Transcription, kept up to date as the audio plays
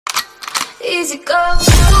easy go.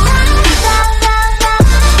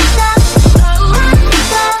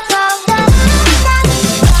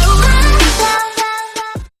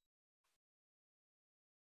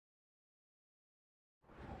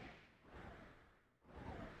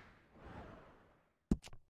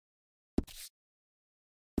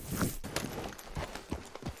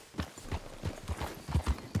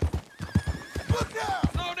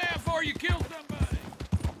 You killed somebody.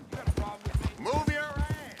 You got a problem with me? Move your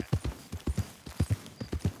ass.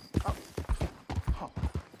 Oh.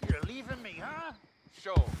 You're leaving me, huh?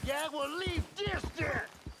 Sure. Yeah, well, leave this there.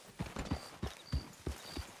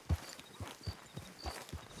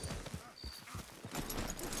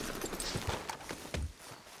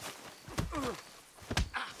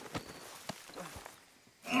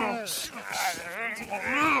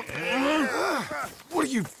 What are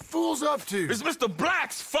you fools up to? It's Mr.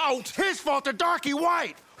 Black's fault. His fault, the darky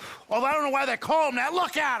white. Although I don't know why they call him that.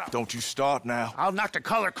 Look at him. Don't you start now. I'll knock the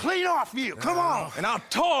color clean off you. Come on. And I'll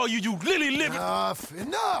tar you, you lily-livered...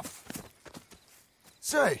 Enough!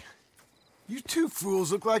 Say, you two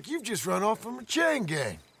fools look like you've just run off from a chain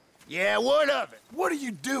gang. Yeah, what of it? What are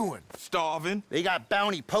you doing? Starving. They got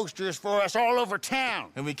bounty posters for us all over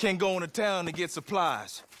town. And we can't go into town to get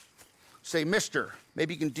supplies. Say, mister,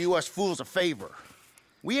 maybe you can do us fools a favor.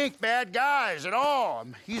 We ain't bad guys at all.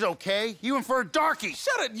 He's okay, even for a darky.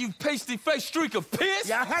 Shut it, you pasty-faced streak of piss!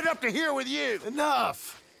 Yeah, I had up to here with you.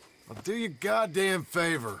 Enough! I'll do you a goddamn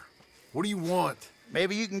favor. What do you want?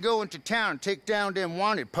 Maybe you can go into town and take down them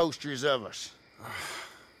wanted posters of us.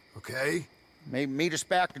 Okay. Maybe meet us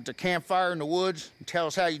back at the campfire in the woods and tell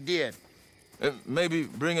us how you did. Maybe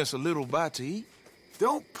bring us a little bite to eat.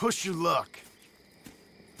 Don't push your luck.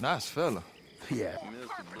 Nice fella. Yeah.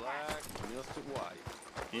 Mr. Black, Mr. White.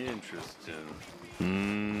 Interesting.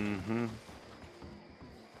 Mm-hmm.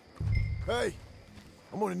 Hey,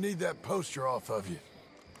 I'm gonna need that poster off of you.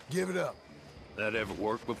 Give it up. That ever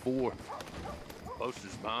worked before?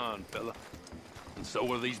 Poster's mine, fella. And so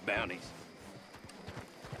are these bounties.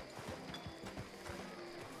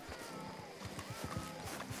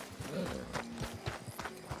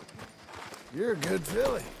 You're a good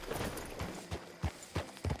filly.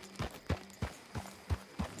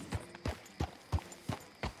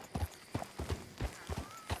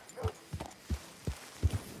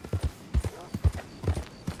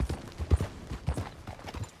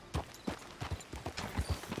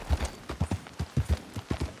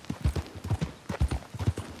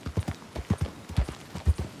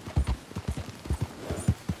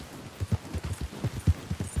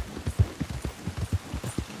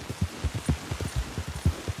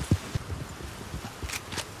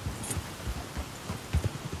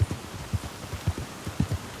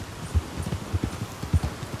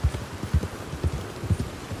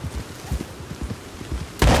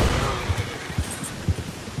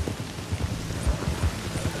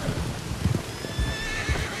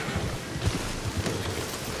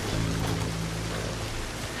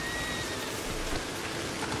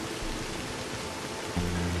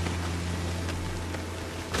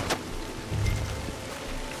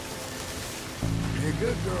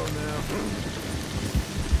 Good girl now.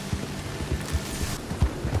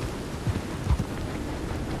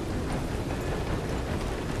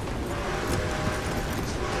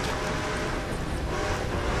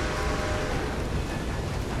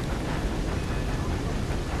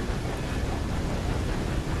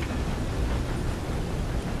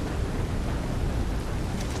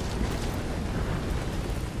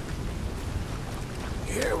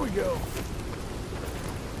 Here we go.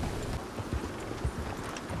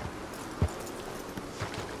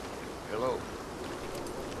 Hello.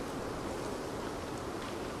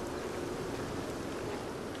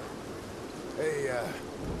 Hey,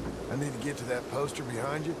 I need to get to that poster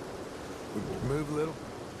behind you. We can move a little.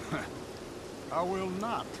 I will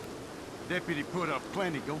not. Deputy put up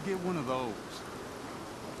plenty. Go get one of those.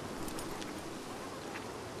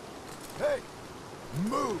 Hey,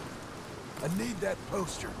 move! I need that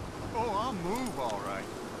poster. Oh, I'll move, all right.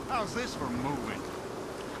 How's this for moving?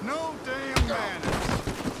 No damn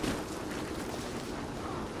manners.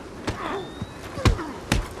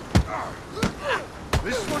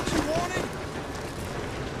 This is what you wanted?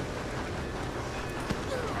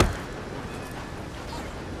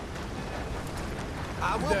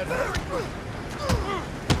 I will.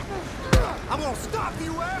 I'm gonna stop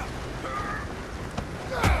you out!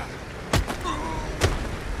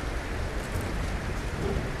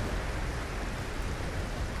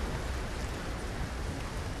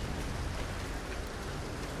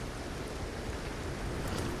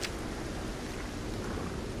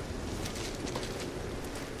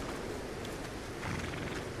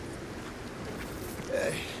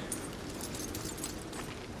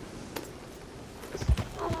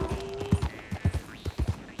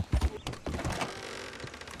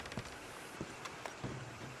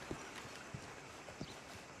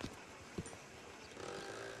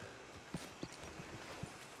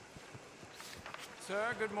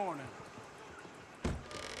 sir. Good morning.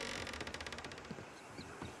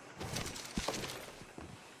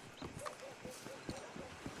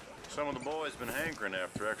 Some of the boys been hankering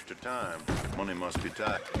after extra time. Money must be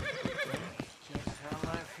tight. Just how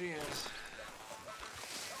life is.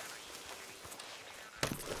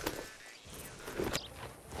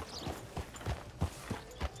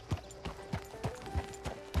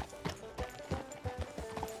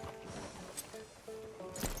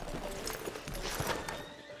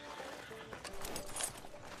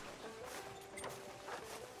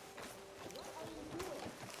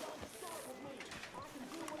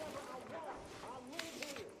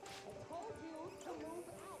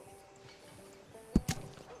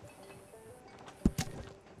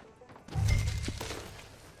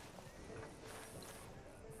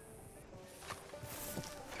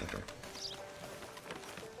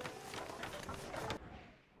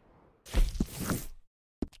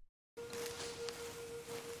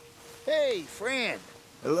 Hey, friend.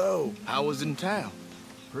 Hello. I was in town.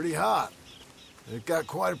 Pretty hot. It got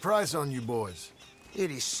quite a price on you boys.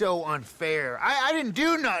 It is so unfair. I didn't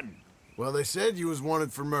do nothing. Well, they said you was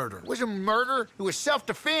wanted for murder. It wasn't murder. It was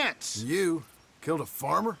self-defense. You killed a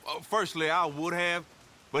farmer? Firstly, I would have,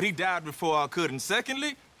 but he died before I could. And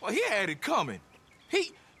secondly, well, he had it coming.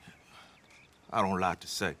 I don't like to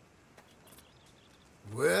say.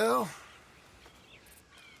 Well...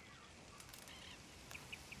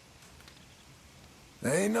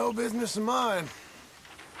 they ain't no business of mine.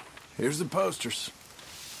 Here's the posters.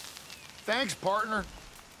 Thanks, partner.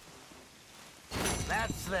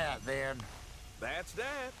 That's that, then. That's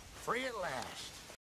that. Free at last.